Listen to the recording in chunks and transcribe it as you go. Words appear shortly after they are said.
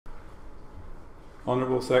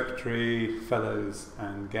Honourable Secretary, Fellows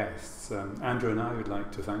and guests, Andrew and I would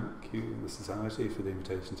like to thank you and the Society for the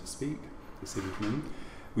invitation to speak this evening.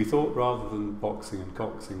 We thought rather than boxing and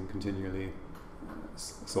coxing continually,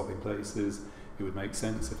 swapping places, it would make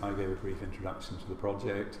sense if I gave a brief introduction to the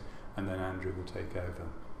project and then Andrew will take over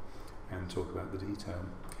and talk about the detail.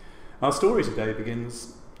 Our story today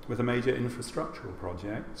begins with a major infrastructural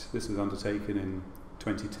project. This was undertaken in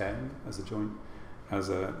 2010 as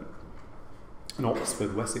an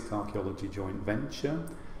Oxford-Wessex archaeology joint venture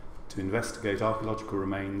to investigate archaeological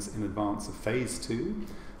remains in advance of Phase 2,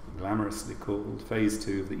 glamorously called Phase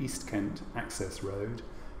 2 of the East Kent Access Road,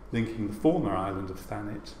 linking the former island of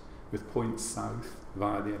Thanet with points south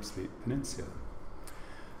via the Ebbsfleet Peninsula.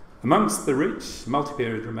 Amongst the rich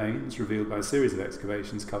multi-period remains revealed by a series of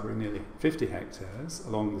excavations covering nearly 50 hectares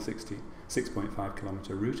along the 6.5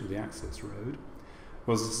 kilometre route of the access road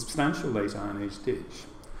was a substantial late Iron Age ditch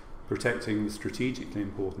protecting the strategically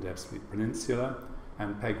important Ebbsfleet Peninsula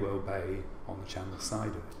and Pegwell Bay on the channel side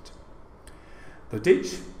of it. The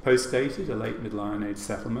ditch postdated a late Middle Iron Age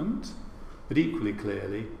settlement, but equally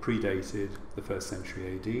clearly predated the 1st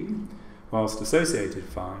century AD, whilst associated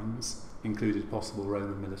finds included possible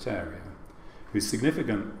Roman militaria, whose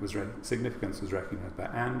significance was recognised by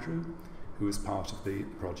Andrew, who was part of the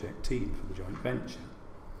project team for the joint venture.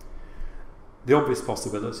 The obvious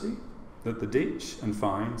possibility that the ditch and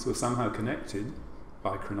finds were somehow connected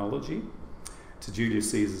by chronology to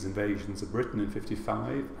Julius Caesar's invasions of Britain in 55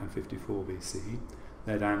 and 54 BC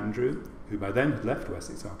led Andrew, who by then had left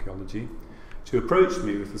Wessex archaeology, to approach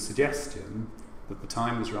me with the suggestion that the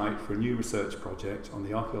time was right for a new research project on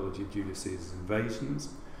the archaeology of Julius Caesar's invasions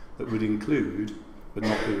that would include, but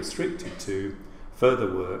not be restricted to,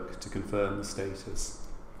 further work to confirm the status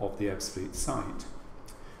of the Ebbsfleet site.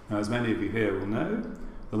 Now, as many of you here will know,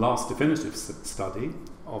 the last definitive study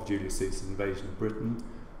of Julius Caesar's invasion of Britain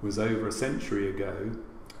was over a century ago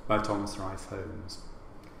by Thomas Rice Holmes.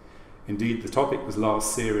 Indeed, the topic was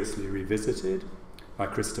last seriously revisited by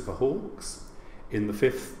Christopher Hawkes in the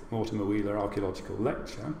 5th Mortimer Wheeler Archaeological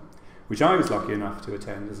Lecture, which I was lucky enough to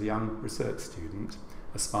attend as a young research student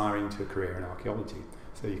aspiring to a career in archaeology.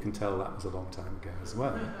 So you can tell that was a long time ago as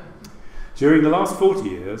well. During the last 40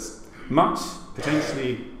 years, much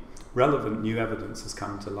potentially relevant new evidence has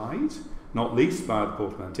come to light, not least via the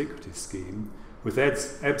Portable Antiquities scheme, with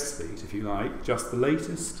Ebbsfleet, if you like, just the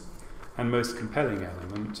latest and most compelling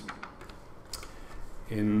element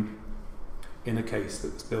in a case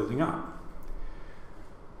that was building up.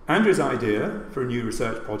 Andrew's idea for a new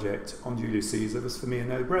research project on Julius Caesar was for me a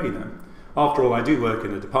no-brainer. After all, I do work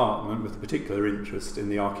in a department with a particular interest in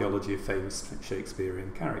the archaeology of famous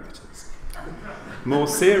Shakespearean characters. More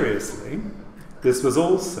seriously, this was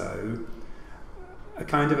also a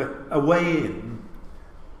kind of a way in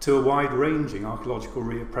to a wide-ranging archaeological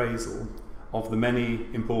reappraisal of the many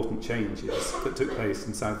important changes that took place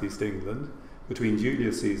in southeast England between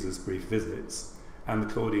Julius Caesar's brief visits and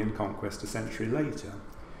the Claudian conquest a century later,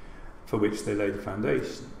 for which they laid the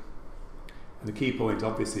foundation. And the key point,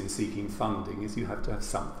 obviously, in seeking funding is you have to have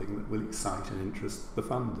something that will excite and interest the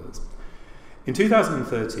funders. In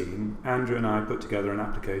 2013, Andrew and I put together an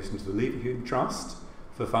application to the Leverhulme Trust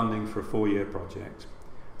for funding for a 4-year project,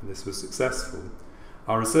 and this was successful.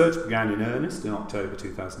 Our research began in earnest in October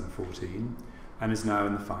 2014 and is now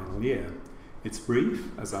in the final year. It's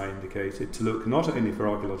brief, as I indicated, to look not only for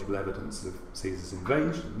archaeological evidence of Caesar's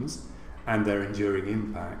invasions and their enduring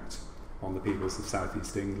impact on the peoples of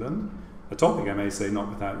southeast England, a topic I may say not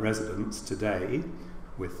without resonance today,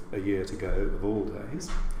 with a year to go of all days,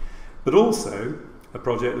 but also a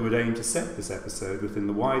project that would aim to set this episode within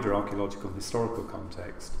the wider archaeological and historical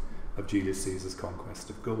context of Julius Caesar's conquest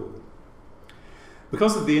of Gaul.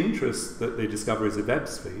 Because of the interest that the discoveries of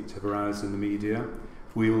Ebbsfleet have aroused in the media,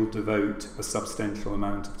 we will devote a substantial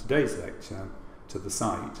amount of today's lecture to the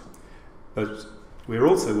site. But we're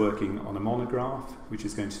also working on a monograph which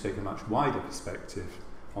is going to take a much wider perspective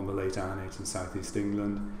on the late Iron Age in southeast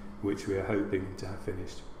England, which we are hoping to have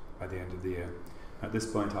finished by the end of the year. At this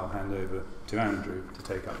point, I'll hand over to Andrew to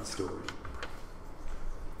take up the story.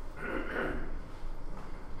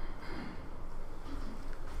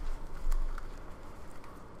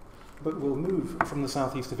 But we'll move from the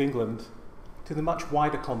southeast of England to the much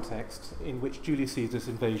wider context in which Julius Caesar's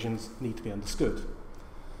invasions need to be understood.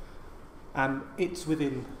 And it's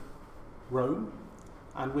within Rome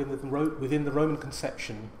and within the Roman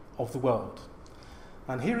conception of the world.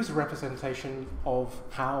 And here is a representation of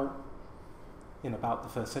how, in about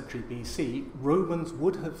the 1st century BC, Romans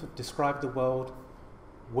would have described the world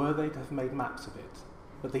were they to have made maps of it.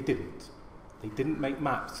 But they didn't. They didn't make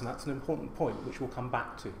maps, and that's an important point which we'll come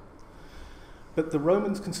back to. But the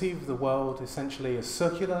Romans conceived of the world essentially as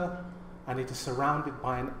circular, and it is surrounded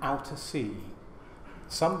by an outer sea.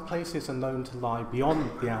 Some places are known to lie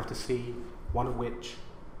beyond the outer sea, one of which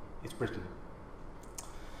is Britain.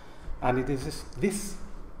 And it is this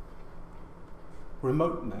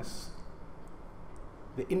remoteness,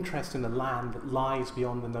 the interest in a land that lies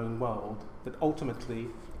beyond the known world, that ultimately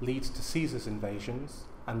leads to Caesar's invasions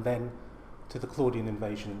and then to the Claudian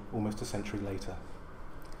invasion almost a century later.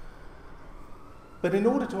 But in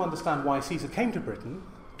order to understand why Caesar came to Britain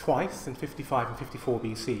twice in 55 and 54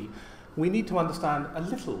 BC, we need to understand a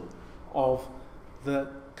little of the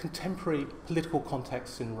contemporary political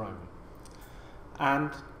context in Rome.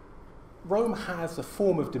 And Rome has a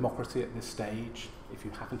form of democracy at this stage. If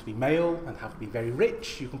you happen to be male and have to be very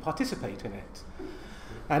rich, you can participate in it.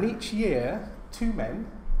 And each year, 2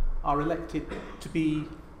 men are elected to be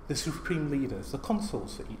the supreme leaders, the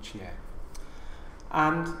consuls for each year.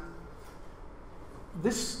 And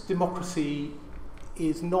this democracy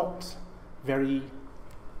is not very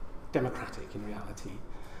democratic in reality.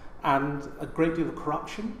 And a great deal of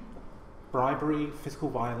corruption, bribery, physical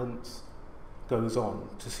violence goes on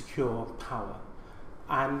to secure power.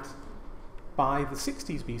 And by the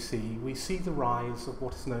 60s BC, we see the rise of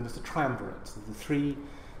what is known as the triumvirate, the 3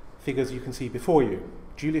 figures you can see before you.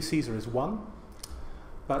 Julius Caesar is one,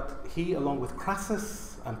 but he, along with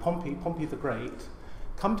Crassus and Pompey the Great,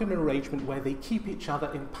 come to an arrangement where they keep each other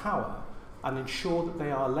in power and ensure that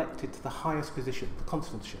they are elected to the highest position, the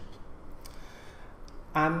consulship.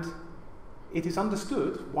 And it is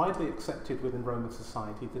understood, widely accepted within Roman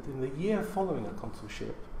society, that in the year following a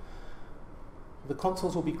consulship, the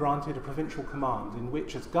consuls will be granted a provincial command in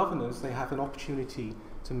which, as governors, they have an opportunity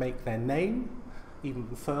to make their name even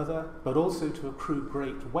further, but also to accrue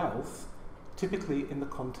great wealth, typically in the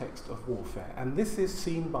context of warfare. And this is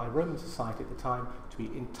seen by Roman society at the time to be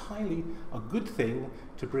entirely a good thing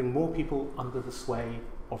to bring more people under the sway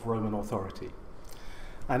of Roman authority.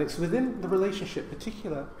 And it's within the relationship,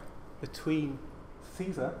 particular between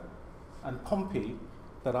Caesar and Pompey,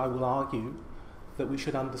 that I will argue that we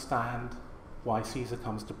should understand why Caesar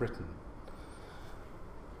comes to Britain.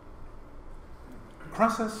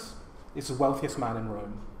 Crassus is the wealthiest man in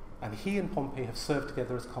Rome, and he and Pompey have served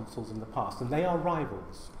together as consuls in the past, and they are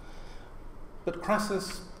rivals. But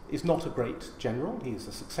Crassus is not a great general, he is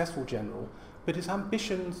a successful general, but his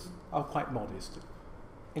ambitions are quite modest.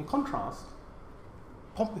 In contrast,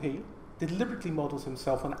 Pompey deliberately models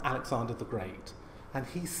himself on Alexander the Great, and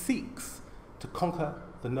he seeks to conquer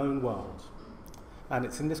the known world. And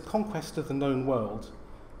it's in this conquest of the known world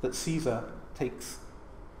that Caesar takes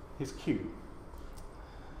his cue.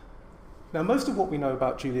 Now, most of what we know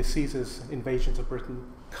about Julius Caesar's invasions of Britain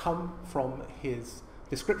come from his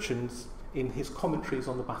descriptions in his commentaries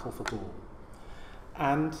on the battle for Gaul.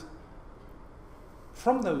 And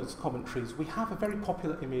from those commentaries, we have a very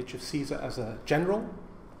popular image of Caesar as a general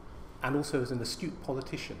and also as an astute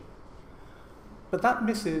politician. But that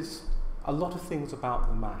misses a lot of things about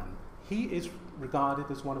the man. He is regarded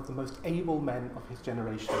as one of the most able men of his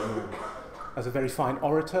generation in Rome, as a very fine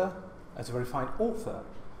orator, as a very fine author.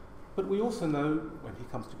 But we also know, when he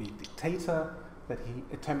comes to be dictator, that he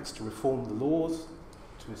attempts to reform the laws,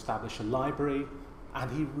 to establish a library, and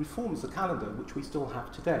he reforms the calendar, which we still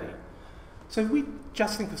have today. So if we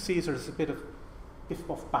just think of Caesar as a bit of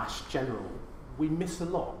biff-boff-bash general, we miss a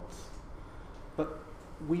lot. But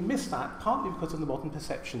we miss that partly because of the modern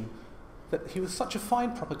perception that he was such a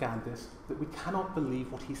fine propagandist that we cannot believe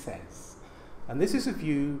what he says. And this is a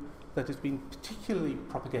view that has been particularly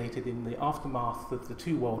propagated in the aftermath of the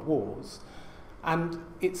 2 world wars. And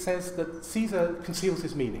it says that Caesar conceals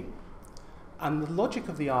his meaning. And the logic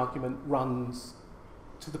of the argument runs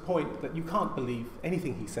to the point that you can't believe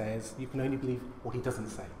anything he says, you can only believe what he doesn't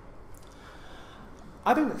say.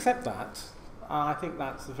 I don't accept that. I think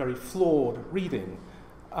that's a very flawed reading.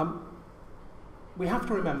 We have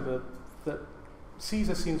to remember that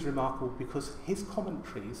Caesar seems remarkable because his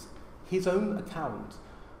commentaries, his own account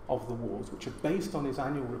of the wars, which are based on his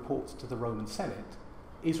annual reports to the Roman Senate,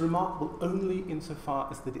 is remarkable only insofar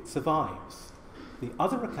as that it survives. The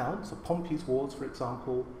other accounts of Pompey's wars, for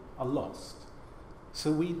example, are lost.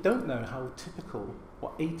 So we don't know how typical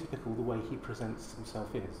or atypical the way he presents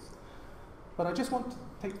himself is. But I just want to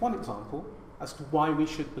take one example as to why we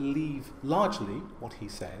should believe largely what he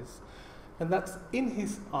says, and that's in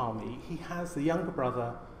his army he has the younger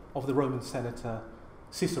brother of the Roman senator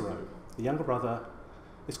Cicero. The younger brother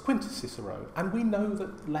is Quintus Cicero, and we know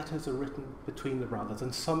that letters are written between the brothers,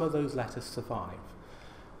 and some of those letters survive.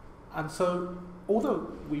 And so,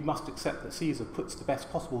 although we must accept that Caesar puts the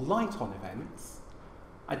best possible light on events,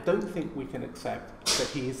 I don't think we can accept that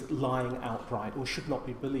he is lying outright or should not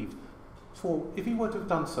be believed. For if he were to have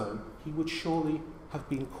done so, he would surely have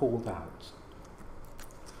been called out.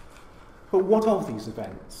 But what of these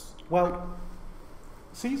events? Well,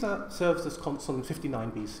 Caesar serves as consul in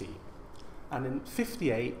 59 BC, and in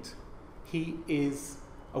 58 he is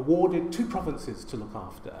awarded 2 provinces to look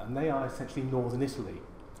after, and they are essentially northern Italy.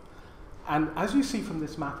 And as you see from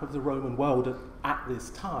this map of the Roman world at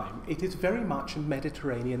this time, it is very much a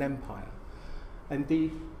Mediterranean empire.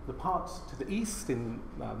 Indeed, the parts to the east in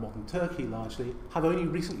modern Turkey largely have only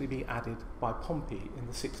recently been added by Pompey in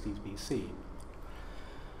the 60s BC.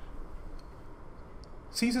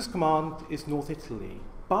 Caesar's command is North Italy,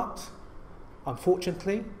 but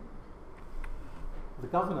unfortunately the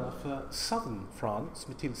governor for southern France,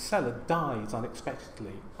 Mathilde Seller, dies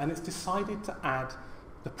unexpectedly, and it's decided to add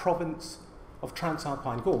the province of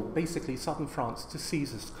Transalpine Gaul, basically southern France, to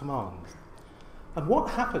Caesar's command. And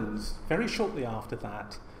what happens very shortly after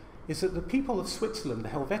that is that the people of Switzerland, the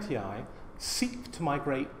Helvetii, seek to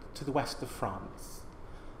migrate to the west of France.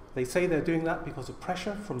 They say they're doing that because of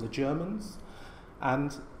pressure from the Germans,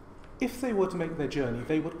 and if they were to make their journey,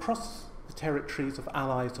 they would cross the territories of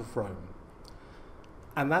allies of Rome.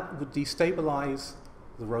 And that would destabilize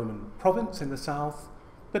the Roman province in the south,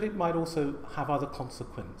 but it might also have other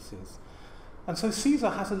consequences. And so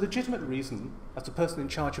Caesar has a legitimate reason, as a person in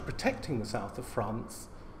charge of protecting the south of France,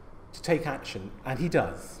 to take action, and he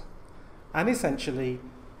does. And essentially,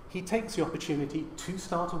 he takes the opportunity to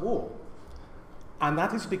start a war. And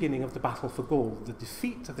that is the beginning of the battle for Gaul. The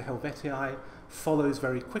defeat of the Helvetii follows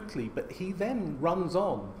very quickly, but he then runs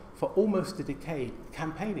on for almost a decade,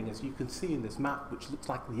 campaigning, as you can see in this map, which looks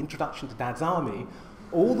like the introduction to Dad's army,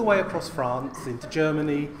 all the way across France, into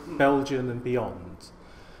Germany, Belgium, and beyond.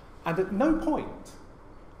 And at no point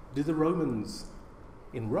do the Romans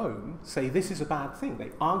in Rome say this is a bad thing.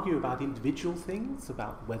 They argue about individual things,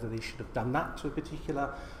 about whether they should have done that to a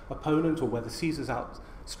particular opponent or whether Caesar's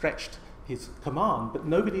outstretched his command, but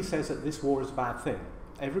nobody says that this war is a bad thing.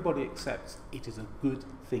 Everybody accepts it is a good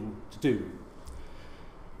thing to do.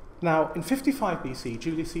 Now, in 55 BC,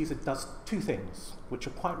 Julius Caesar does 2 things which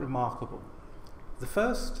are quite remarkable. The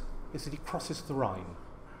first is that he crosses the Rhine.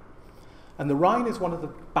 And the Rhine is one of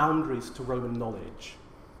the boundaries to Roman knowledge.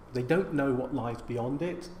 They don't know what lies beyond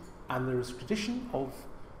it, and there is a tradition of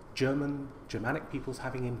Germanic peoples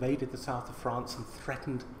having invaded the south of France and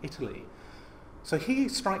threatened Italy. So he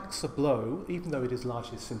strikes a blow, even though it is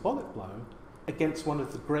largely a symbolic blow, against one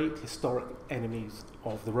of the great historic enemies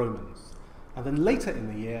of the Romans. And then later in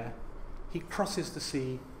the year, he crosses the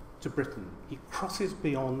sea to Britain. He crosses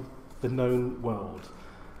beyond the known world.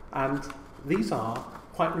 And these are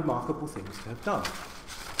quite remarkable things to have done.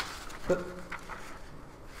 But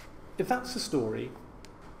if that's the story,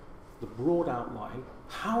 the broad outline,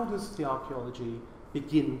 how does the archaeology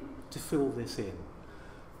begin to fill this in?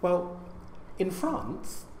 Well, in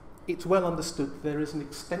France, it's well understood there is an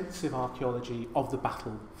extensive archaeology of the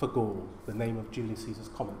battle for Gaul, the name of Julius Caesar's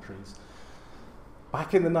commentaries.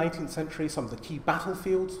 Back in the 19th century, some of the key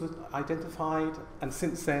battlefields were identified, and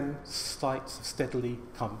since then, sites have steadily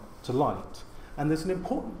come to light. And there's an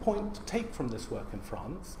important point to take from this work in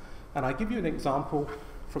France, and I give you an example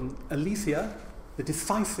from Alesia, the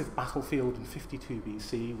decisive battlefield in 52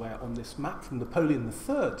 BC, where on this map from Napoleon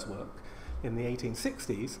III's work in the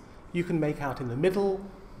 1860s, you can make out in the middle,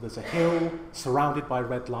 there's a hill surrounded by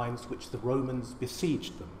red lines which the Romans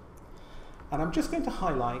besieged them. And I'm just going to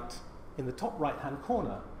highlight in the top right-hand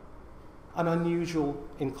corner an unusual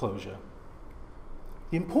enclosure.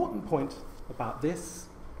 The important point about this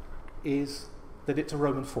is that it's a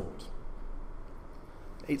Roman fort.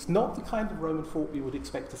 It's not the kind of Roman fort we would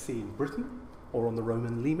expect to see in Britain or on the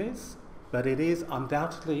Roman limes, but it is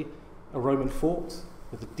undoubtedly a Roman fort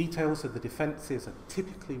with the details of the defences are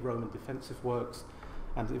typically Roman defensive works,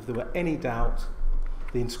 and if there were any doubt,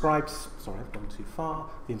 the inscribed, sorry, I've gone too far,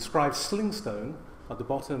 the inscribed slingstone at the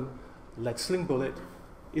bottom, the lead sling bullet,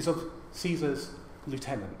 is of Caesar's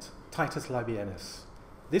lieutenant, Titus Labienus.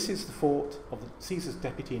 This is the fort of Caesar's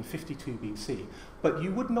deputy in 52 BC, but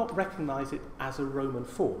you would not recognise it as a Roman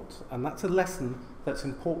fort, and that's a lesson that's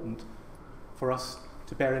important for us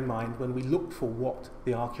to bear in mind when we look for what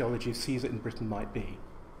the archaeology of Caesar in Britain might be.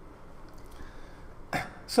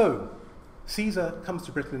 So, Caesar comes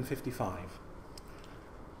to Britain in 55,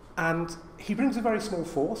 and he brings a very small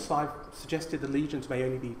force. I've suggested the legions may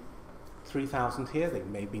only be 3,000 here, they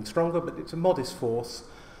may have been stronger, but it's a modest force,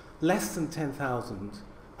 less than 10,000.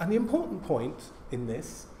 And the important point in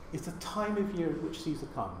this is the time of year at which Caesar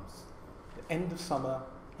comes, the end of summer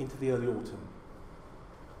into the early autumn.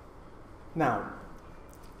 Now,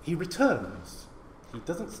 he returns, He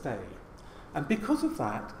doesn't stay. And because of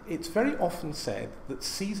that, it's very often said that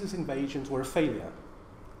Caesar's invasions were a failure.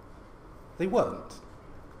 They weren't.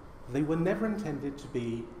 They were never intended to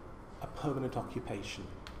be a permanent occupation.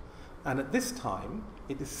 And at this time,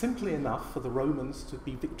 it is simply enough for the Romans to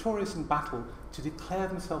be victorious in battle, to declare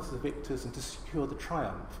themselves the victors and to secure the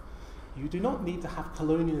triumph. You do not need to have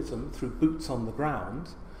colonialism through boots on the ground.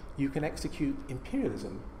 You can execute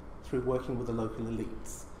imperialism through working with the local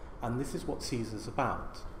elites. And this is what Caesar's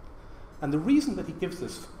about. And the reason that he gives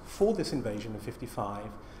us for this invasion of 55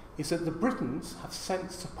 is that the Britons have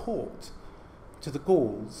sent support to the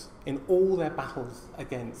Gauls in all their battles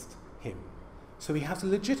against him. So he has a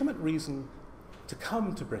legitimate reason to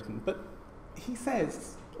come to Britain, but he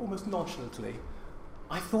says, almost nonchalantly,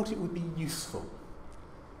 I thought it would be useful.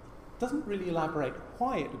 Doesn't really elaborate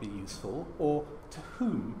why it would be useful or to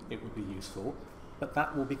whom it would be useful, but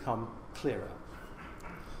that will become clearer.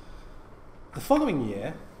 The following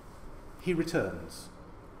year, he returns,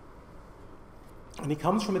 and he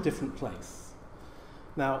comes from a different place.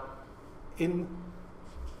 Now,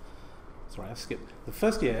 I've skipped. The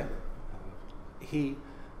first year, he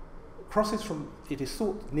crosses from, it is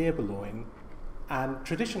thought, near Boulogne, and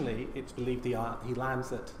traditionally it's believed he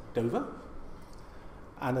lands at Dover.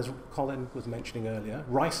 And as Colin was mentioning earlier,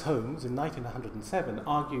 Rice Holmes in 1907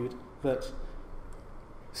 argued that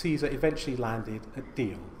Caesar eventually landed at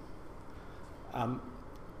Deal.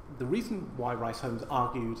 The reason why Rice Holmes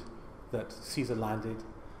argued that Caesar landed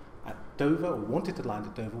at Dover, or wanted to land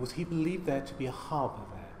at Dover, was he believed there to be a harbour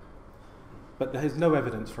there. But there is no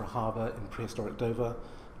evidence for a harbour in prehistoric Dover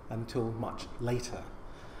until much later.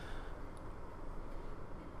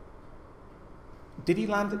 Did he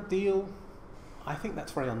land at Deal? I think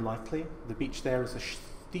that's very unlikely. The beach there is a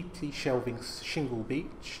steeply shelving shingle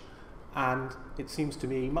beach, and it seems to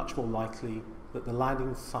me much more likely that the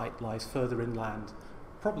landing site lies further inland,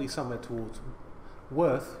 probably somewhere towards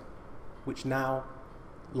Worth, which now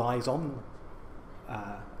lies on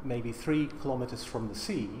maybe 3 kilometres from the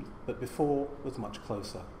sea, but before was much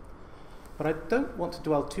closer. But I don't want to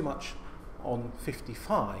dwell too much on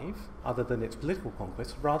 55, other than its political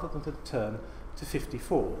conquest, rather than to turn to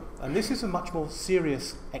 54. And this is a much more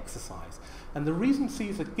serious exercise. And the reason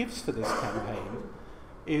Caesar gives for this campaign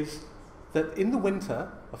is that in the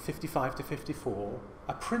winter of 55 to 54,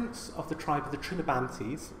 a prince of the tribe of the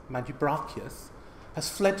Trinobantes, Mandubracius, has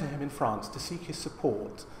fled to him in France to seek his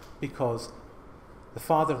support because the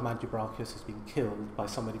father of Mandubracius has been killed by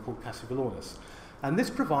somebody called Cassivellaunus. And this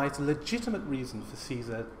provides a legitimate reason for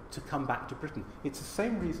Caesar to come back to Britain. It's the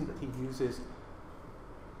same reason that he uses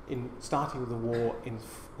in starting the war in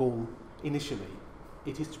Gaul initially.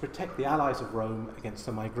 It is to protect the allies of Rome against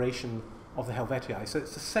the migration of the Helvetii. So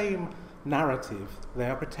it's the same narrative. They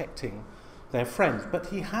are protecting their friends. But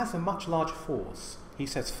he has a much larger force. He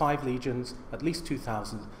says 5 legions, at least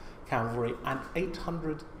 2,000 cavalry, and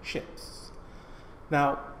 800 ships.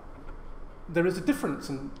 Now, there is a difference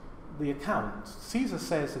in the account. Caesar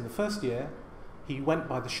says in the first year he went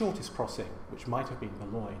by the shortest crossing, which might have been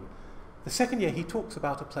Boulogne. The second year he talks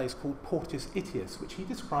about a place called Portus Itius, which he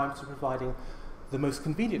describes as providing the most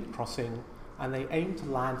convenient crossing, and they aimed to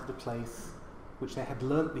land at a place which they had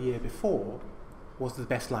learnt the year before was the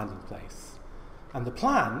best landing place. And the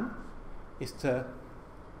plan is to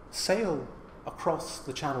sail across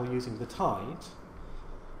the channel using the tide,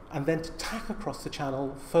 and then to tack across the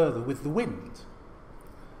channel further with the wind.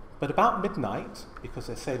 But about midnight, because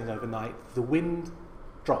they're sailing overnight, the wind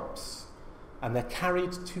drops, and they're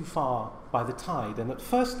carried too far by the tide, and at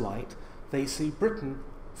first light they see Britain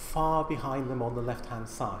far behind them on the left-hand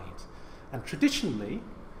side. And traditionally,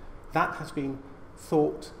 that has been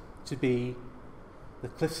thought to be the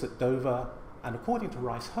cliffs at Dover, and according to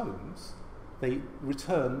Rice Holmes, they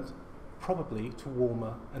returned probably to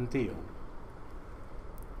Walmer and Deal.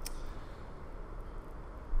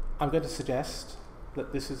 I'm going to suggest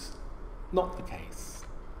that this is not the case.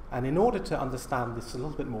 And in order to understand this a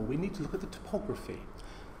little bit more, we need to look at the topography.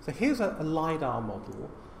 So here's a LiDAR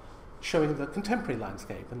model showing the contemporary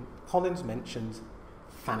landscape, and Colin's mentioned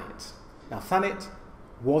Thanet. Now, Thanet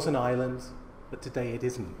was an island, but today it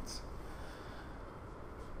isn't.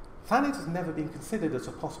 Thanet has never been considered as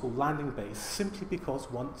a possible landing base simply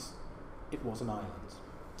because once it was an island.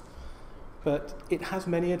 But it has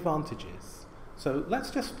many advantages. So let's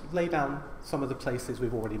just lay down some of the places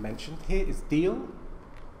we've already mentioned. Here is Deal,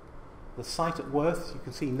 the site at Worth. You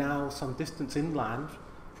can see now some distance inland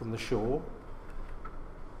from the shore.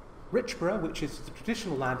 Richborough, which is the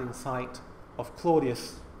traditional landing site of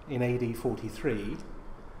Claudius in AD 43,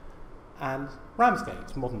 and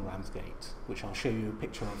Ramsgate, modern Ramsgate, which I'll show you a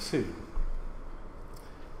picture of soon.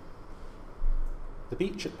 the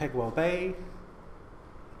beach at Pegwell Bay,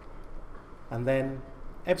 and then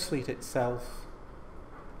Ebbsfleet itself,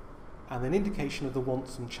 and an indication of the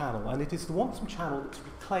Wonsum Channel. And it is the Wonsum Channel that's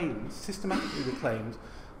reclaimed, systematically reclaimed,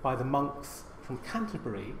 by the monks from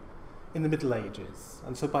Canterbury in the Middle Ages.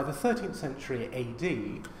 And so by the 13th century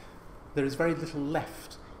AD, there is very little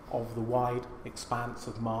left of the wide expanse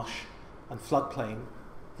of marsh and floodplain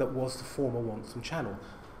that was the former Wonsum Channel.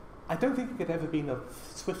 I don't think it had ever been a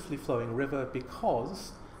swiftly flowing river,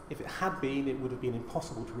 because if it had been, it would have been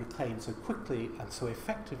impossible to reclaim so quickly and so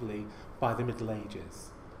effectively by the Middle Ages.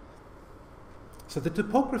 So the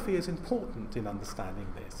topography is important in understanding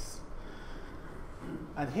this.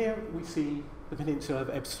 And here we see the peninsula of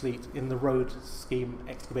Ebbsfleet in the road scheme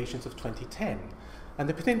excavations of 2010. And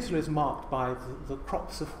the peninsula is marked by the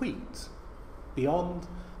crops of wheat. Beyond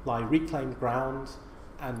lie reclaimed ground,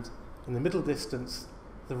 and in the middle distance,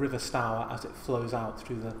 the River Stour as it flows out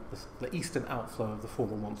through the eastern outflow of the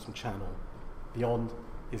former Wonsum Channel. Beyond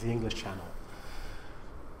is the English Channel.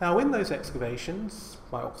 Now, in those excavations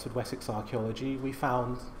by Oxford Wessex Archaeology, we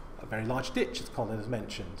found a very large ditch, as Colin has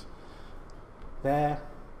mentioned, there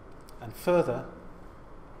and further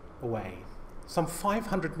away, some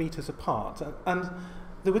 500 metres apart. And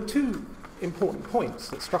there were two important points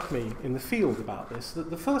that struck me in the field about this.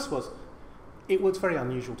 The first was, it was very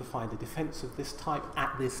unusual to find a defence of this type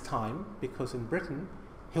at this time, because in Britain,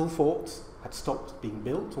 hill forts had stopped being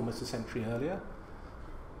built almost a century earlier,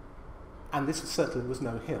 and this certainly was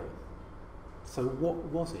no hill. So what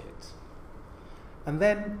was it? And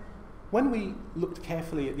then, when we looked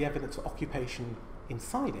carefully at the evidence of occupation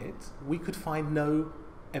inside it, we could find no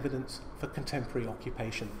evidence for contemporary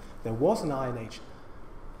occupation. There was an Iron Age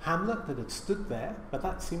hamlet that had stood there, but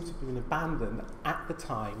that seems to have been abandoned at the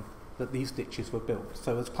time that these ditches were built.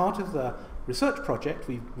 So as part of the research project,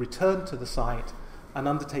 we returned to the site and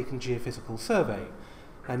undertaken geophysical survey.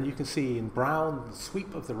 And you can see in brown the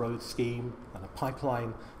sweep of the road scheme and a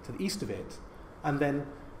pipeline to the east of it, and then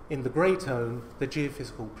in the grey tone, the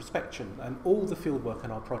geophysical prospection. And all the fieldwork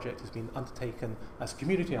in our project has been undertaken as a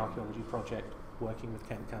community archaeology project working with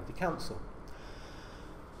Kent County Council.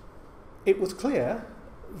 It was clear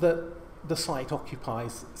that the site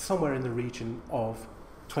occupies somewhere in the region of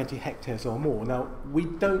 20 hectares or more. Now, we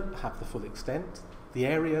don't have the full extent. The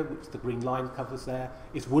area which the green line covers there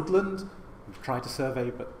is woodland. We've tried to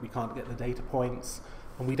survey, but we can't get the data points,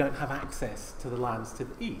 and we don't have access to the lands to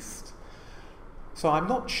the east. So I'm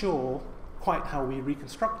not sure quite how we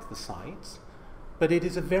reconstruct the site, but it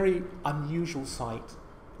is a very unusual site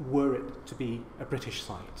were it to be a British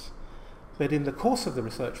site. But in the course of the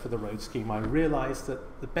research for the road scheme, I realised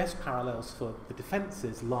that the best parallels for the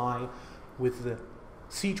defences lie with the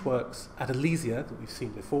siege works at Alesia that we've seen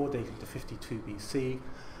before, dating to 52 BC,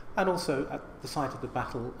 and also at the site of the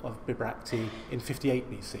Battle of Bibracte in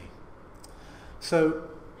 58 BC. So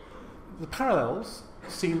the parallels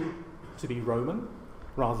seem to be Roman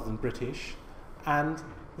rather than British, and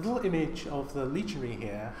the little image of the legionary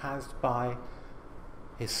here has by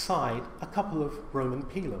his side a couple of Roman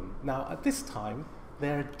pilum. Now, at this time,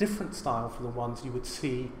 they're a different style from the ones you would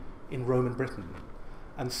see in Roman Britain.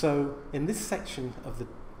 And so, in this section of the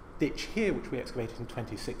ditch here, which we excavated in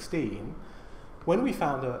 2016, when we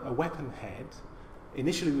found a weapon head,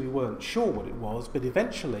 initially we weren't sure what it was, but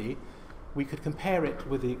eventually we could compare it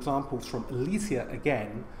with the examples from Alesia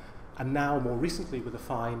again, and now more recently with a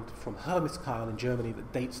find from Hermeskeil in Germany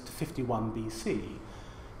that dates to 51 BC.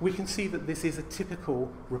 We can see that this is a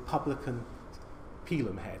typical Republican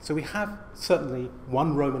pilum head. So we have certainly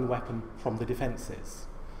one Roman weapon from the defences.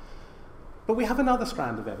 But we have another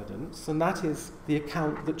strand of evidence, and that is the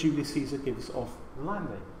account that Julius Caesar gives of the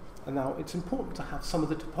landing. And now it's important to have some of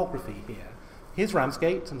the topography here. Here's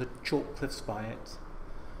Ramsgate and the chalk cliffs by it,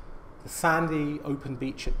 the sandy open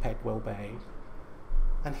beach at Pegwell Bay,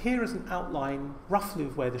 and here is an outline roughly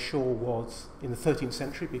of where the shore was in the 13th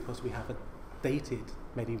century, because we have a dated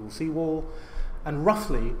medieval seawall, and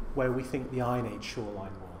roughly where we think the Iron Age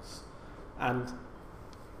shoreline was. And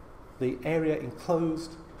the area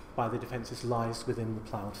enclosed by the defences lies within the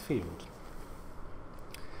ploughed field.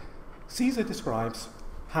 Caesar describes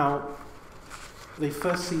how they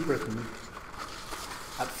first see Britain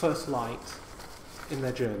at first light in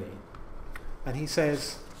their journey. And he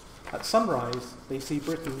says, at sunrise, they see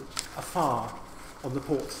Britain afar on the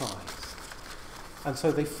port sides. And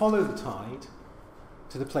so they follow the tide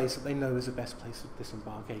to the place that they know is the best place of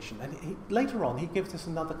disembarkation. And later on, he gives us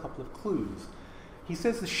another couple of clues. He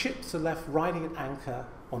says the ships are left riding at anchor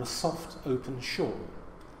on a soft, open shore.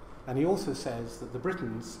 And he also says that the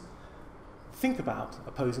Britons think about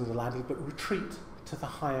opposing the landing, but retreat to the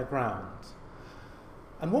higher ground.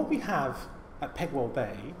 And what we have at Pegwell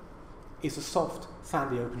Bay is a soft,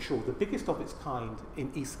 sandy open shore, the biggest of its kind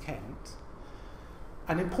in East Kent.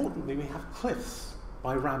 And importantly, we have cliffs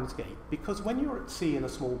by Ramsgate, because when you're at sea in a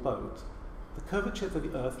small boat, the curvature of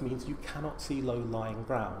the earth means you cannot see low-lying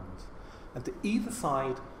ground. And to either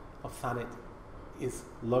side of Thanet is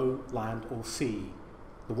low land or sea.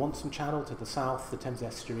 The Wantsum Channel to the south, the Thames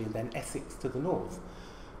Estuary, and then Essex to the north.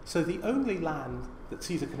 So the only land that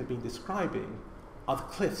Caesar can have been describing are the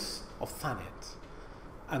cliffs of Thanet.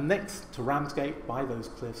 And next to Ramsgate, by those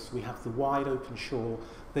cliffs, we have the wide open shore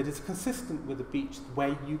that is consistent with a beach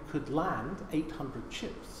where you could land 800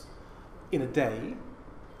 ships in a day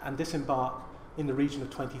and disembark in the region of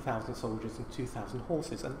 20,000 soldiers and 2,000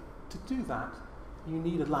 horses. And to do that, you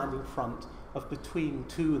need a landing front of between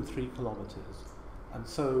 2 and 3 kilometres. And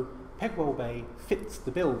so Pegwell Bay fits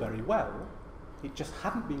the bill very well. It just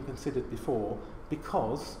hadn't been considered before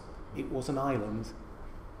because it was an island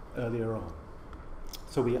earlier on.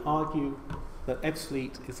 So we argue that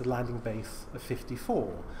Ebbsfleet is a landing base of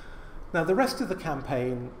 54. Now the rest of the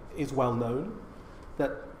campaign is well known,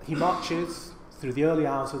 that he marches through the early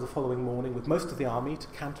hours of the following morning with most of the army to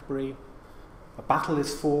Canterbury. A battle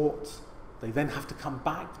is fought. They then have to come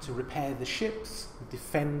back to repair the ships and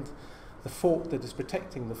defend the fort that is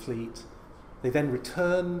protecting the fleet. They then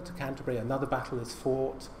return to Canterbury, another battle is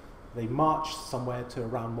fought. They march somewhere to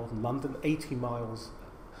around modern London, 80 miles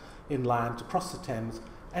inland to cross the Thames,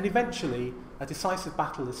 and eventually a decisive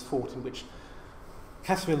battle is fought in which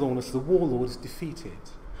Cassivellaunus, the warlord, is defeated.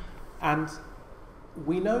 And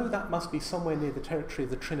we know that must be somewhere near the territory of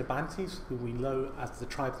the Trinobantes, who we know as the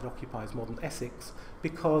tribe that occupies modern Essex,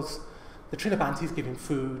 because the Trinobantes give him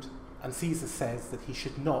food, and Caesar says that he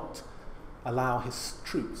should not allow his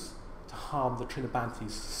troops to harm the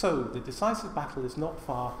Trinobantes. So the decisive battle is not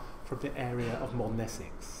far from the area of modern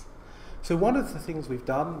Essex. So one of the things we've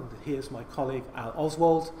done, here's my colleague Al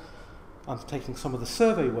Oswald, undertaking some of the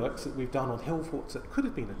survey works that we've done on hill forts that could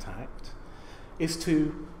have been attacked, is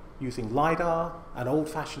to, using LiDAR and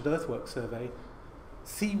old-fashioned earthwork survey,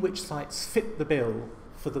 see which sites fit the bill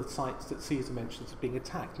for the sites that Caesar mentions as being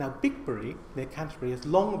attacked. Now Bigbury, near Canterbury, has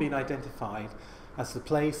long been identified as the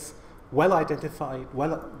place well identified,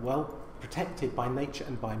 well protected by nature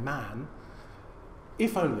and by man,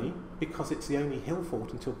 if only because it's the only hill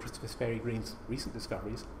fort until Christopher Sperry Green's recent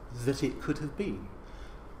discoveries that it could have been.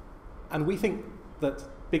 And we think that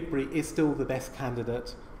Bigbury is still the best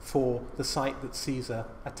candidate for the site that Caesar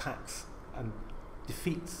attacks and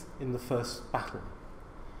defeats in the first battle.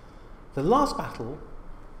 The last battle,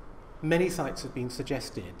 many sites have been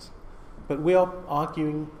suggested, but we are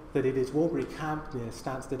arguing that it is Walbury Camp near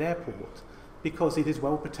Stansted Airport because it is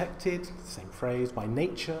well protected, same phrase, by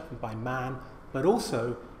nature and by man, but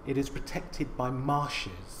also it is protected by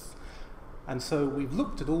marshes. And so we've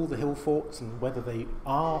looked at all the hill forts and whether they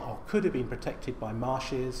are or could have been protected by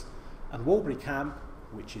marshes, and Walbury Camp,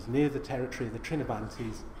 which is near the territory of the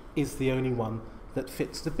Trinobantes, is the only one that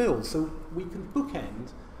fits the bill. So we can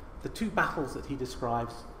bookend the two battles that he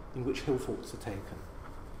describes in which hill forts are taken.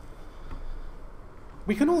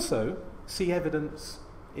 We can also see evidence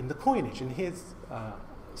in the coinage, and here's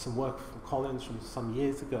some work from Colin from some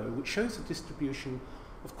years ago, which shows the distribution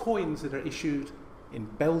of coins that are issued in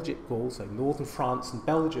Belgic Gaul, so northern France and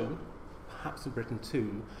Belgium, perhaps in Britain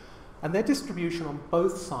too, and their distribution on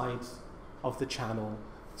both sides of the Channel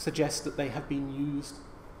suggests that they have been used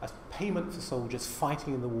as payment for soldiers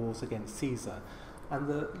fighting in the wars against Caesar. And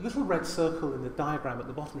the little red circle in the diagram at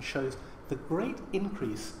the bottom shows the great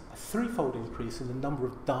increase, a threefold increase in the number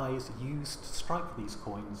of dies used to strike these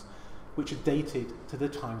coins, which are dated to the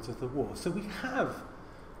times of the war. So we have,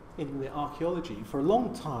 in the archaeology, for a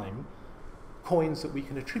long time, coins that we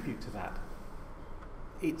can attribute to that.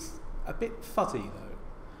 It's a bit fuzzy, though.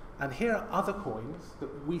 And here are other coins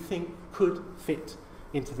that we think could fit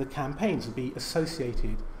into the campaigns and be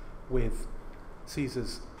associated with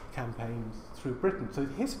Caesar's campaigns through Britain. So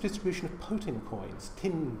here's a distribution of Potin coins,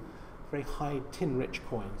 tin, very high tin-rich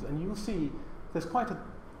coins. And you'll see there's quite a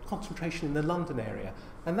concentration in the London area.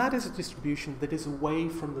 And that is a distribution that is away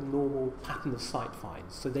from the normal pattern of site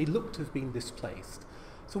finds. So they look to have been displaced.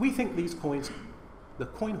 So we think these coins, the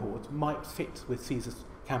coin hoards, might fit with Caesar's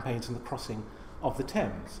campaigns and the crossing of the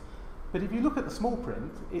Thames. But if you look at the small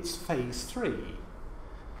print, it's phase 3.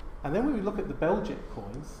 And then when we look at the Belgic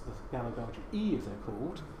coins, the Gallo-Belgic E as they're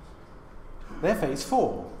called, they're phase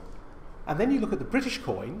 4. And then you look at the British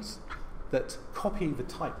coins that copy the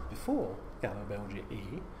type before Gallo-Belgic E,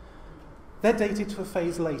 they're dated to a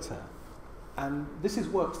phase later. And this is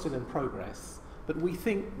work still in progress, but we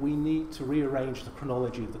think we need to rearrange the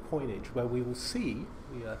chronology of the coinage, where we will see,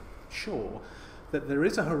 we are sure, that there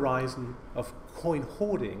is a horizon of coin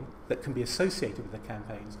hoarding that can be associated with the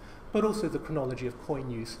campaigns, but also the chronology of coin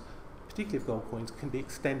use, particularly of gold coins, can be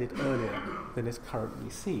extended earlier than is currently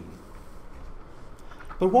seen.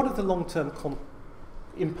 But what are the long-term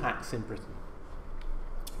impacts in Britain?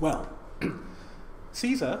 Well,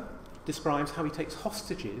 Caesar describes how he takes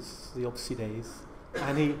hostages, the obsides,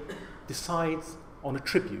 and he decides on a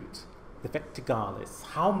tribute, the vectigalis,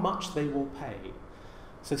 how much they will pay.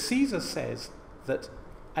 So Caesar says that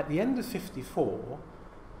at the end of 54,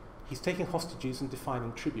 he's taking hostages and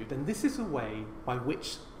defining tribute, and this is a way by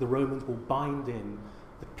which the Romans will bind in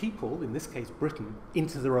the people, in this case Britain,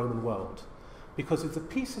 into the Roman world. Because if the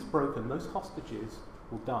peace is broken, those hostages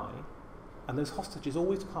will die, and those hostages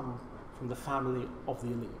always come from the family of the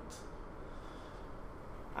elite.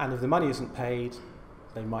 And if the money isn't paid,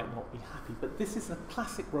 they might not be happy. But this is a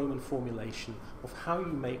classic Roman formulation of how you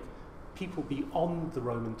make people beyond the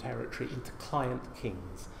Roman territory into client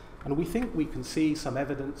kings. And we think we can see some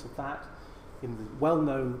evidence of that in the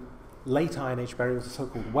well-known late Iron Age burials, the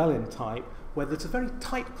so-called Welyn type, where there's a very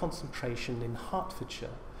tight concentration in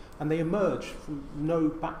Hertfordshire, and they emerge from no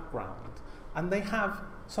background. And they have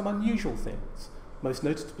some unusual things, most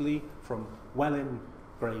notably from Welyn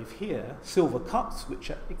grave here, silver cuts,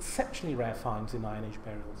 which are exceptionally rare finds in Iron Age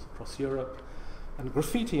burials across Europe, and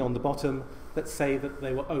graffiti on the bottom that say that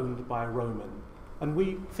they were owned by a Roman. And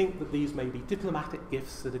we think that these may be diplomatic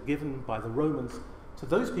gifts that are given by the Romans to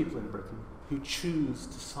those people in Britain who choose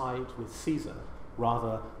to side with Caesar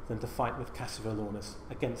rather than to fight with Cassivellaunus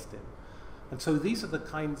against him. And so these are the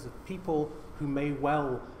kinds of people who may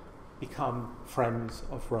well become friends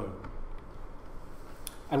of Rome.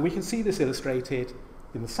 And we can see this illustrated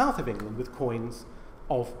in the south of England with coins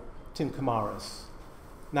of Tincomarus.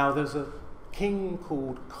 Now there's a king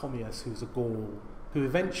called Commius who's a Gaul, who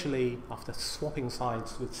eventually, after swapping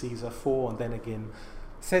sides with Caesar for and then again,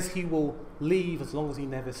 says he will leave as long as he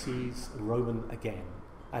never sees a Roman again.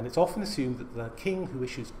 And it's often assumed that the king who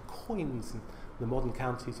issues coins in the modern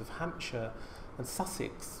counties of Hampshire and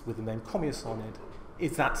Sussex with the name Commius on it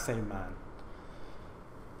is that same man.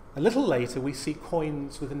 A little later we see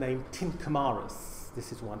coins with the name Tincomarus.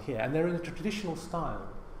 This is one here, and they're in a traditional style.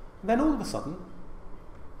 And then all of a sudden,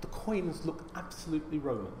 the coins look absolutely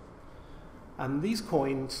Roman. And these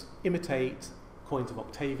coins imitate coins of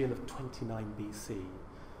Octavian of 29 BC.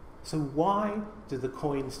 So why did the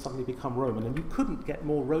coins suddenly become Roman? And you couldn't get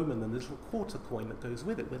more Roman than the little quarter coin that goes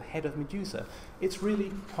with it, with a head of Medusa. It's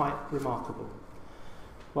really quite remarkable.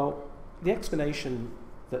 Well, the explanation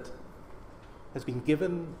that has been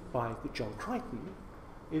given by John Crichton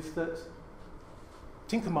is that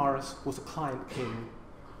Tincomarus was a client king,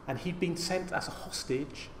 and he'd been sent as a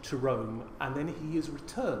hostage to Rome, and then he is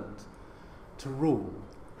returned to rule.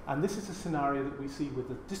 And this is a scenario that we see with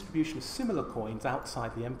the distribution of similar coins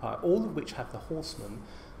outside the empire, all of which have the horseman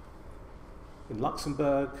in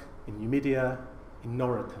Luxembourg, in Numidia, in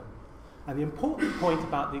Noricum. And the important point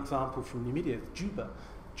about the example from Numidia is Juba.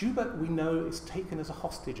 Juba, we know, is taken as a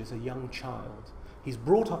hostage as a young child. He's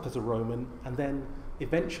brought up as a Roman and then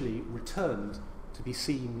eventually returned to be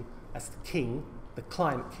seen as the king, the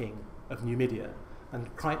client king of Numidia.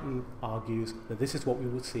 And Crichton argues that this is what we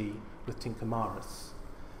will see with Tincomarus.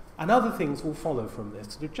 And other things will follow from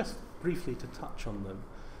this, just briefly to touch on them.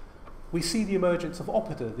 We see the emergence of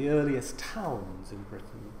Opida, the earliest towns in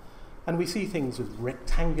Britain. And we see things with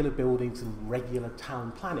rectangular buildings and regular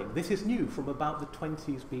town planning. This is new from about the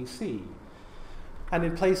 20s BC. And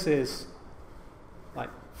in places like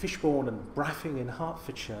Fishbourne and Braffing in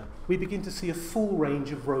Hertfordshire, we begin to see a full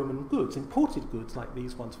range of Roman goods, imported goods like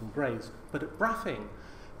these ones from Graves. But at Braffing,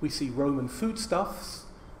 we see Roman foodstuffs,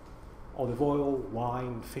 olive oil,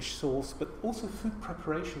 wine, fish sauce, but also food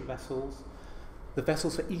preparation vessels, the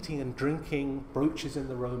vessels for eating and drinking, brooches in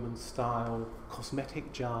the Roman style,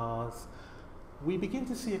 cosmetic jars. We begin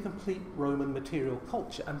to see a complete Roman material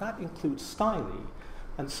culture, and that includes styling.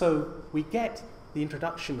 And so we get the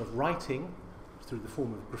introduction of writing through the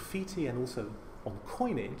form of graffiti and also on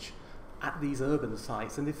coinage at these urban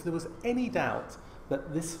sites. And if there was any doubt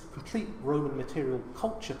that this complete Roman material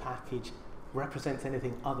culture package represents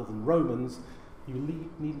anything other than Romans, you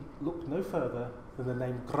need look no further than the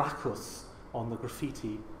name Gracchus on the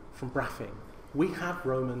graffiti from Braffing. We have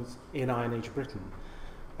Romans in Iron Age Britain.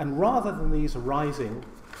 And rather than these arising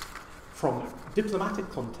from diplomatic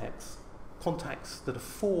contacts that are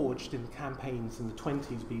forged in campaigns in the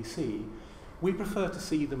 20s BC, we prefer to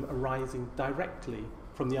see them arising directly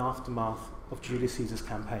from the aftermath of Julius Caesar's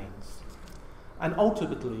campaigns. And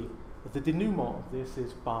ultimately, the denouement of this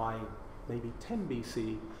is by maybe 10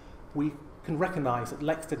 BC, we can recognise at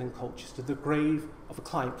Lexington and Colchester the grave of a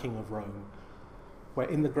client king of Rome, where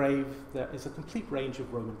in the grave there is a complete range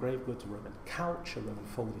of Roman grave goods: a Roman couch, a Roman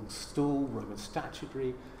folding stool, Roman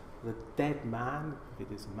statuary. The dead man, if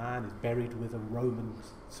it is a man, is buried with a Roman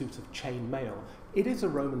suit of chain mail. It is a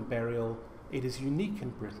Roman burial. It is unique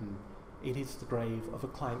in Britain. It is the grave of a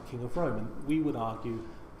client king of Rome. And we would argue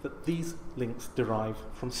that these links derive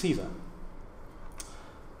from Caesar.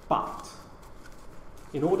 But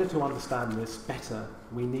in order to understand this better,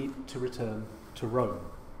 we need to return to Rome.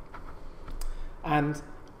 And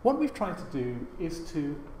what we've tried to do is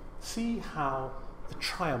to see how the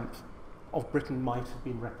triumph of Britain might have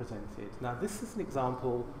been represented. Now, this is an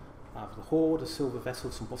example of the hoard, a silver vessel,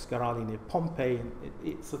 some Boscarali near Pompeii.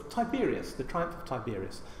 It's of Tiberius, the triumph of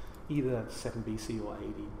Tiberius, either 7 BC or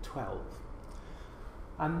AD 12.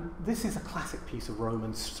 And this is a classic piece of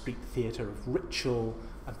Roman street theatre of ritual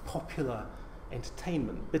and popular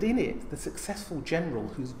entertainment. But in it, the successful general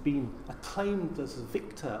who's been acclaimed as a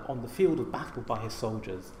victor on the field of battle by his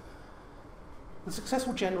soldiers, the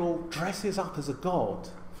successful general dresses up as a god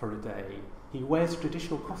for a day. He wears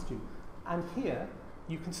traditional costume. And here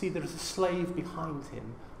you can see there is a slave behind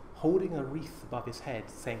him holding a wreath above his head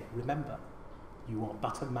saying, "Remember, you are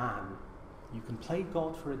but a man. You can play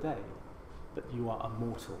God for a day, but you are a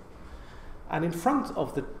mortal." And in front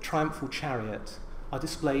of the triumphal chariot are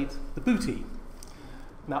displayed the booty.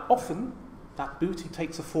 Now, often that booty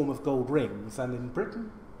takes a form of gold rings, and in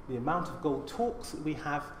Britain, the amount of gold talks that we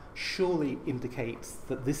have surely indicates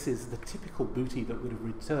that this is the typical booty that would have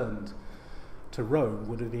returned to Rome,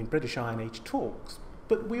 would have been British Iron Age talks.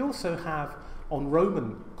 But we also have on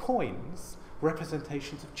Roman coins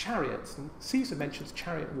representations of chariots, and Caesar mentions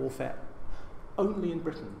chariot warfare only in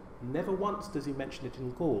Britain. Never once does he mention it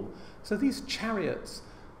in Gaul. So these chariots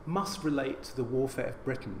must relate to the warfare of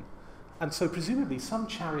Britain. And so presumably some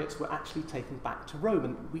chariots were actually taken back to Rome,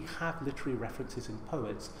 and we have literary references in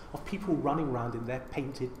poets of people running around in their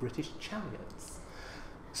painted British chariots.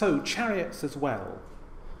 So chariots as well.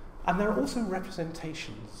 And there are also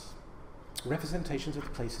representations of the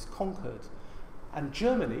places conquered. And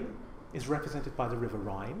Germany is represented by the River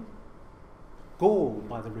Rhine, Gaul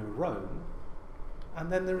by the River Rhone,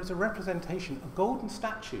 and then there is a representation, a golden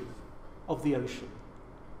statue of the ocean.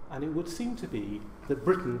 And it would seem to be that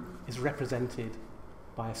Britain is represented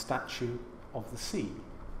by a statue of the sea.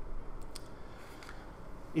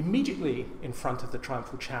 Immediately in front of the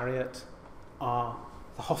triumphal chariot are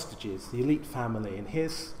the hostages, the elite family. And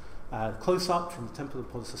here's a close-up from the Temple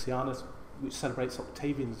of Polysianus, which celebrates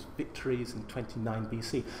Octavian's victories in 29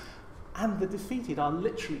 BC. And the defeated are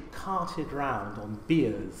literally carted round on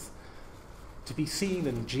biers to be seen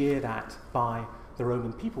and jeered at by the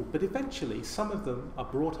Roman people, but eventually some of them are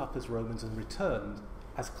brought up as Romans and returned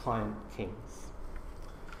as client kings.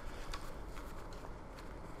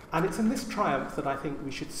 And it's in this triumph that I think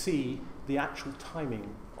we should see the actual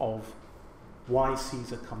timing of why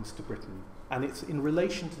Caesar comes to Britain. And it's in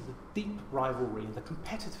relation to the deep rivalry and the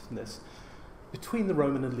competitiveness between the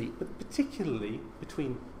Roman elite, but particularly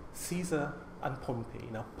between Caesar and Pompey.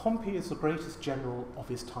 Now, Pompey is the greatest general of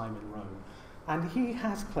his time in Rome, and he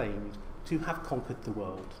has claimed to have conquered the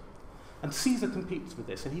world. And Caesar competes with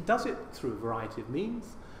this, and he does it through a variety of means.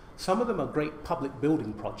 Some of them are great public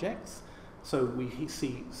building projects. So we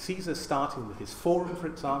see Caesar starting with his forum, for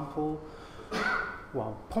example,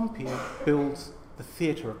 while Pompey builds the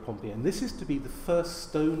theatre of Pompey. And this is to be the first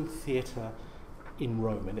stone theatre in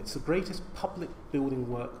Rome, and it's the greatest public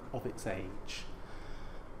building work of its age.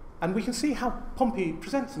 And we can see how Pompey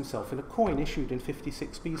presents himself in a coin issued in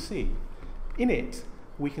 56 BC. In it,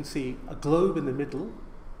 we can see a globe in the middle,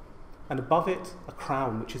 and above it a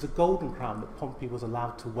crown, which is a golden crown that Pompey was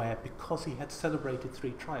allowed to wear because he had celebrated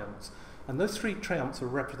 3 triumphs. And those 3 triumphs are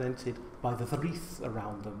represented by the wreaths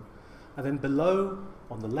around them. And then below,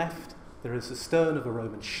 on the left, there is the stern of a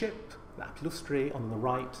Roman ship, the Aplustre, on the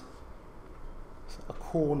right, a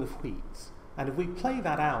corn of wheat. And if we play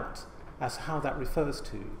that out as how that refers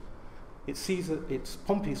to, it's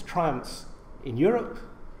Pompey's triumphs in Europe,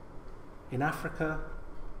 in Africa,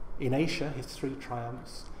 in Asia, his 3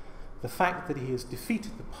 triumphs, the fact that he has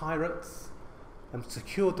defeated the pirates and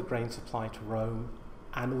secured the grain supply to Rome,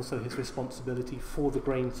 and also his responsibility for the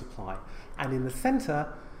grain supply. And in the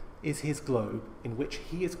centre is his globe, in which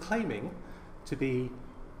he is claiming to be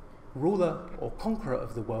ruler or conqueror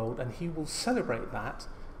of the world, and he will celebrate that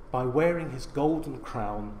by wearing his golden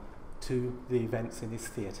crown to the events in his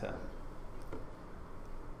theatre.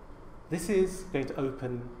 This is going to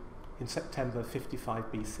open in September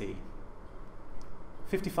 55 BC.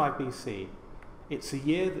 55 BC, it's a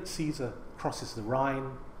year that Caesar crosses the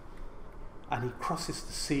Rhine, and he crosses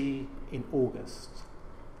the sea in August.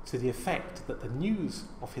 to the effect that the news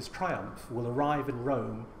of his triumph will arrive in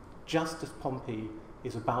Rome just as Pompey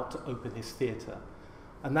is about to open his theatre.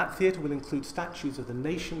 And that theatre will include statues of the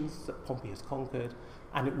nations that Pompey has conquered,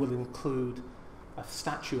 and it will include a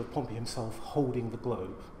statue of Pompey himself holding the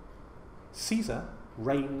globe. Caesar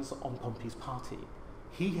reigns on Pompey's party.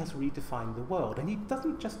 He has redefined the world, and he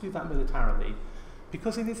doesn't just do that militarily,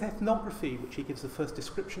 because in his ethnography, which he gives the first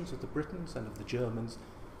descriptions of the Britons and of the Germans,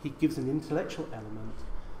 he gives an intellectual element,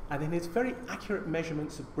 and in his very accurate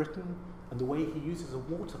measurements of Britain and the way he uses a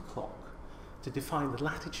water clock to define the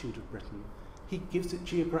latitude of Britain, he gives it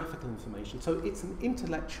geographical information. So it's an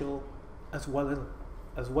intellectual as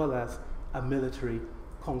well as a military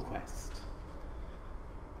conquest.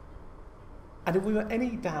 And if we were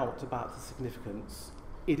any doubt about the significance,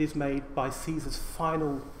 it is made by Caesar's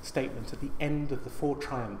final statement at the end of the 4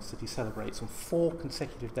 triumphs that he celebrates on 4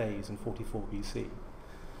 consecutive days in 44 BC.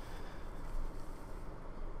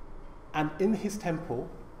 And in his temple,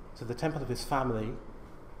 so the temple of his family,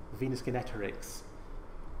 Venus Genetrix,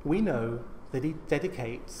 we know that he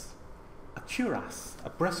dedicates a cuirass, a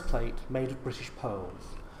breastplate made of British pearls.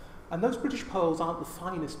 And those British pearls aren't the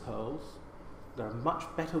finest pearls. There are much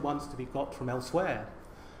better ones to be got from elsewhere,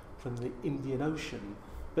 from the Indian Ocean.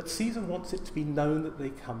 But Caesar wants it to be known that they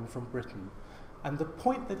come from Britain. And the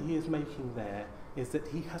point that he is making there is that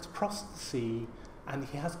he has crossed the sea and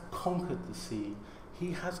he has conquered the sea.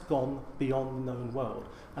 He has gone beyond the known world.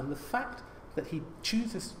 And the fact that he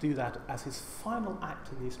chooses to do that as his final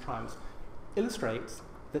act in these triumphs illustrates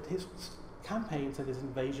that his campaigns and his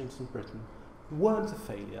invasions in Britain weren't a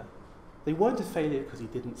failure. They weren't a failure because he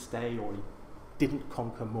didn't stay or he didn't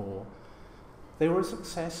conquer more. They were a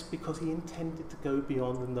success because he intended to go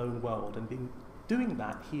beyond the known world, and in doing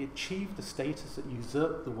that he achieved a status that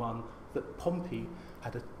usurped the one that Pompey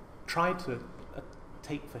had tried to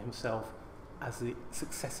take for himself as the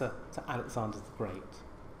successor to Alexander the Great.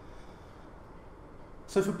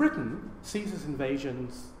 So for Britain, Caesar's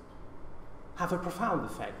invasions have a profound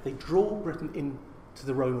effect. They draw Britain into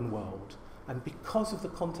the Roman world, and because of the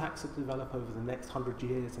contacts that develop over the next 100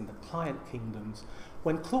 years in the client kingdoms,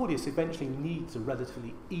 when Claudius eventually needs a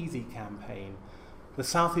relatively easy campaign, the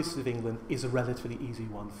southeast of England is a relatively easy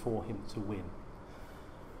one for him to win.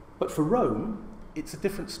 But for Rome, it's a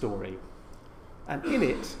different story. And in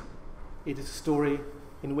it is a story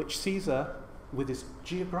in which Caesar, with his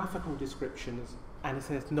geographical descriptions and his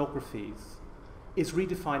ethnographies, is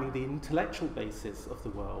redefining the intellectual basis of the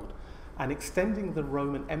world and extending the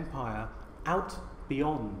Roman Empire out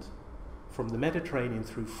beyond, from the Mediterranean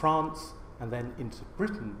through France and then into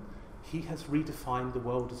Britain. He has redefined the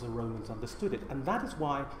world as the Romans understood it. And that is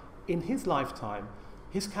why, in his lifetime,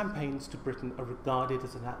 his campaigns to Britain are regarded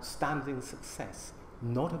as an outstanding success,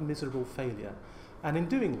 not a miserable failure. And in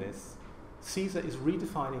doing this, Caesar is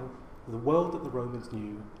redefining the world that the Romans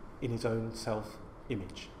knew in his own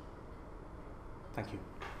self-image. Thank you.